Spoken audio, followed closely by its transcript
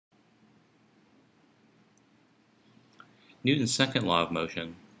Newton's second law of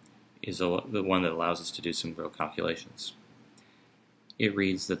motion is the one that allows us to do some real calculations. It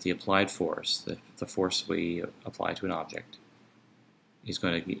reads that the applied force, the force we apply to an object, is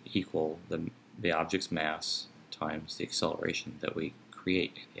going to equal the object's mass times the acceleration that we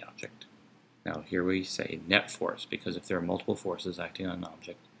create in the object. Now here we say net force, because if there are multiple forces acting on an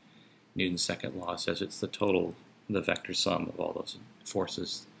object, Newton's second law says it's the total, the vector sum of all those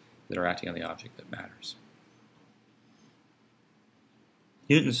forces that are acting on the object that matters.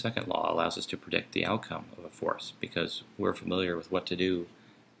 Newton's second law allows us to predict the outcome of a force, because we're familiar with what to do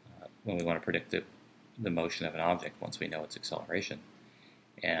when we want to predict the motion of an object once we know its acceleration.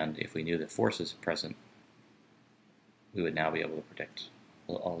 And if we knew the forces present, we would now be able to predict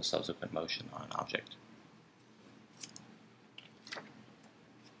all the subsequent motion on an object.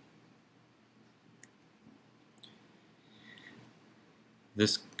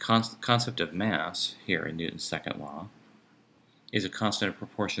 This concept of mass here in Newton's second law is a constant of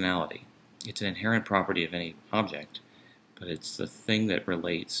proportionality. It's an inherent property of any object, but it's the thing that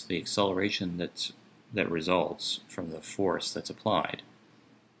relates the acceleration that results from the force that's applied.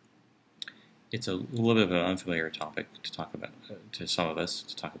 It's a little bit of an unfamiliar topic to talk about to some of us,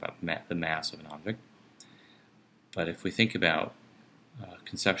 to talk about the mass of an object. But if we think about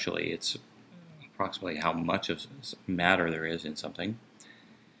conceptually, it's approximately how much of matter there is in something.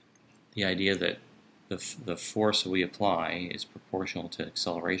 The idea that the force we apply is proportional to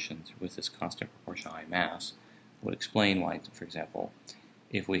acceleration with this constant proportionality mass would explain why, for example,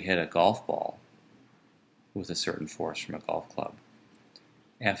 if we hit a golf ball with a certain force from a golf club,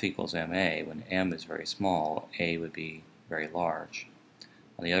 F equals ma, when m is very small, a would be very large.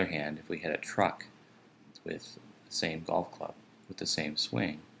 On the other hand, if we hit a truck with the same golf club, with the same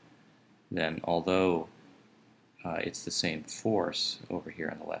swing, then although it's the same force over here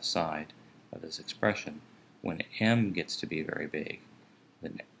on the left side of this expression, when m gets to be very big,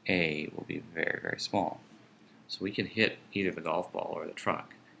 then a will be very, very small. So we can hit either the golf ball or the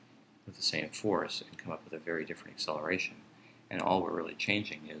truck with the same force and come up with a very different acceleration. And all we're really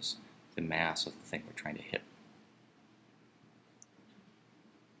changing is the mass of the thing we're trying to hit.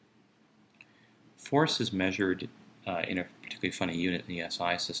 Force is measured in a particularly funny unit in the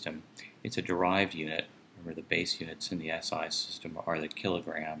SI system. It's a derived unit. Remember, the base units in the SI system are the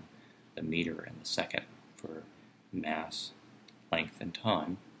kilogram, the meter, and the second for mass, length, and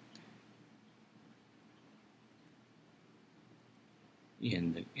time.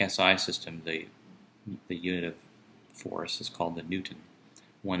 In the SI system, the unit of force is called the Newton.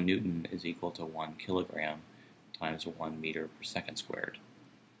 1 Newton is equal to 1 kilogram times 1 meter per second squared.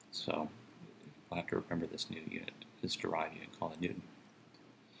 So we'll have to remember this new unit, this derived unit called the Newton.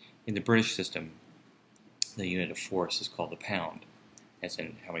 In the British system, the unit of force is called the pound, as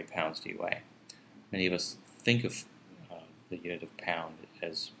in how many pounds do you weigh. Many of us think of the unit of pound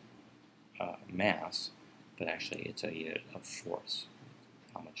as mass, but actually it's a unit of force,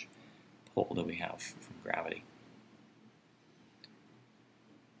 how much pull do we have from gravity.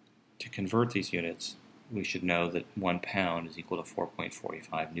 To convert these units, we should know that 1 pound is equal to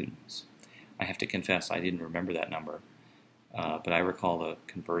 4.45 newtons. I have to confess I didn't remember that number, but I recall the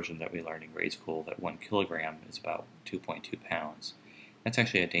conversion that we learned in grade school that 1 kilogram is about 2.2 pounds. That's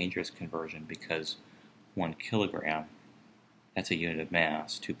actually a dangerous conversion because 1 kilogram, that's a unit of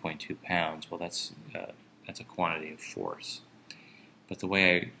mass, 2.2 pounds, well that's a quantity of force. But the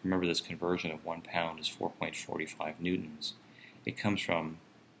way I remember this conversion of 1 pound is 4.45 newtons. It comes from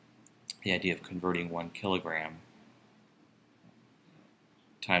the idea of converting 1 kilogram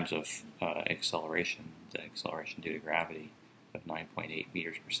times of acceleration, the acceleration due to gravity of 9.8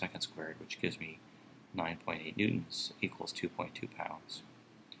 meters per second squared, which gives me 9.8 newtons equals 2.2 pounds.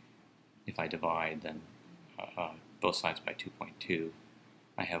 If I divide then both sides by 2.2,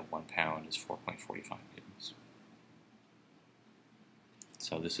 I have 1 pound is 4.45 newtons.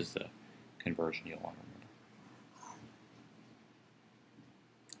 So this is the conversion you'll want to remember.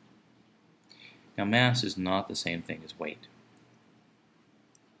 Now mass is not the same thing as weight.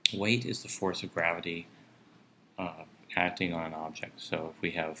 Weight is the force of gravity acting on an object. So if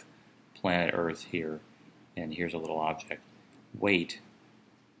we have planet Earth here, and here's a little object, weight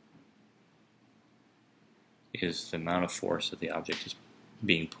is the amount of force that the object is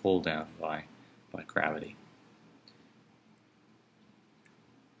being pulled down by gravity.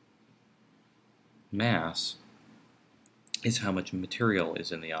 Mass is how much material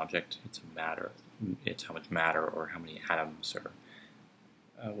is in the object. It's matter. It's how much matter or how many atoms are.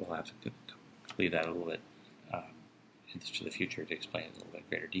 We'll have to leave that a little bit into the future to explain in a little bit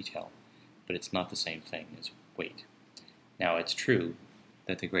greater detail. But it's not the same thing as weight. Now it's true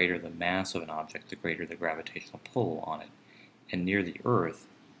that the greater the mass of an object, the greater the gravitational pull on it. And near the Earth,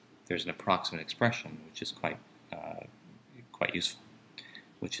 there's an approximate expression which is quite useful,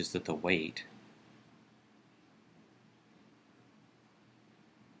 which is that the weight,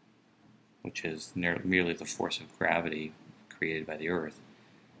 which is merely the force of gravity created by the Earth,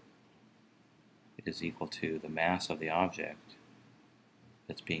 is equal to the mass of the object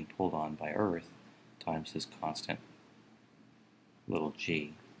that's being pulled on by Earth times this constant little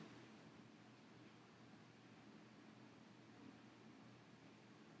g.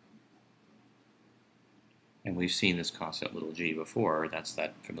 And we've seen this constant little g before. That's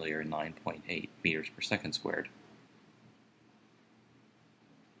that familiar 9.8 meters per second squared.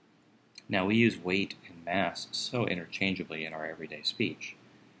 Now, we use weight and mass so interchangeably in our everyday speech.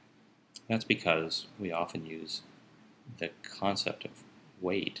 That's because we often use the concept of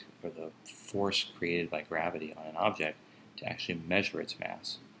weight, or the force created by gravity on an object, to actually measure its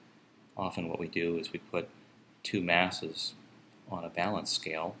mass. Often what we do is we put two masses on a balance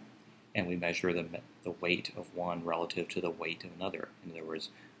scale, and we measure the weight of one relative to the weight of another. In other words,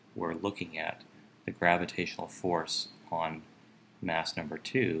 we're looking at the gravitational force on mass number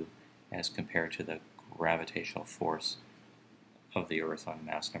 2 as compared to the gravitational force of the Earth on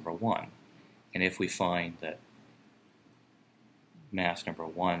mass number 1. And if we find that mass number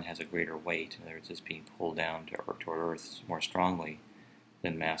 1 has a greater weight, in other words, it's being pulled down toward Earth more strongly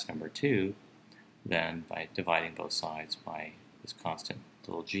than mass number 2, then by dividing both sides by this constant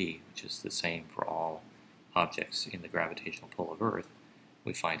little g, which is the same for all objects in the gravitational pull of Earth,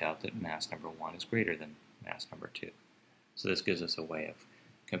 we find out that mass number 1 is greater than mass number 2. So this gives us a way of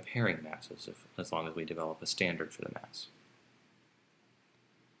comparing masses as long as we develop a standard for the mass.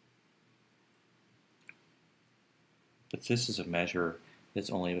 But this is a measure that's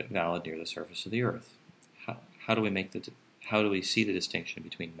only valid near the surface of the Earth. How do we see the distinction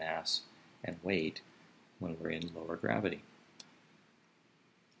between mass and weight when we're in lower gravity?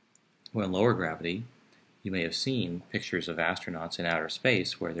 Well, in lower gravity, you may have seen pictures of astronauts in outer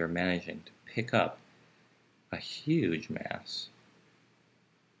space where they're managing to pick up a huge mass.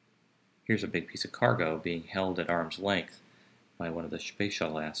 Here's a big piece of cargo being held at arm's length by one of the space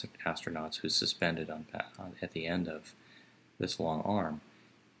shuttle astronauts who's suspended at the end of this long arm.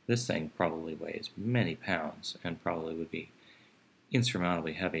 This thing probably weighs many pounds and probably would be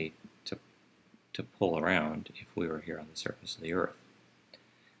insurmountably heavy to pull around if we were here on the surface of the Earth.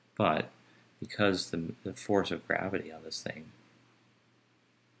 But because the force of gravity on this thing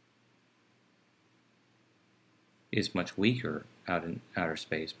is much weaker out in outer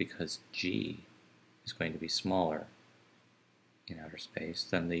space, because g is going to be smaller in outer space,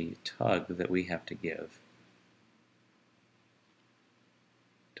 then the tug that we have to give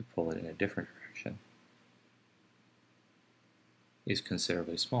to pull it in a different direction is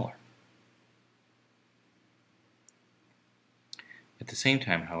considerably smaller. At the same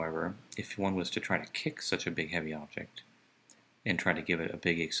time, however, if one was to try to kick such a big heavy object and try to give it a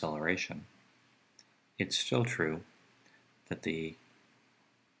big acceleration, it's still true that the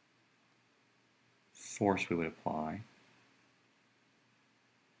force we would apply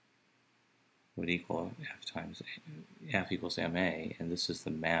would equal F equals ma, and this is the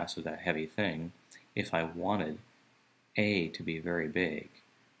mass of that heavy thing. If I wanted A to be very big,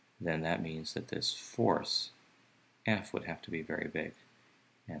 then that means that this force F would have to be very big,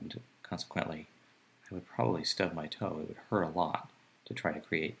 and consequently I would probably stub my toe. It would hurt a lot to try to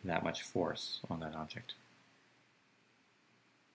create that much force on that object.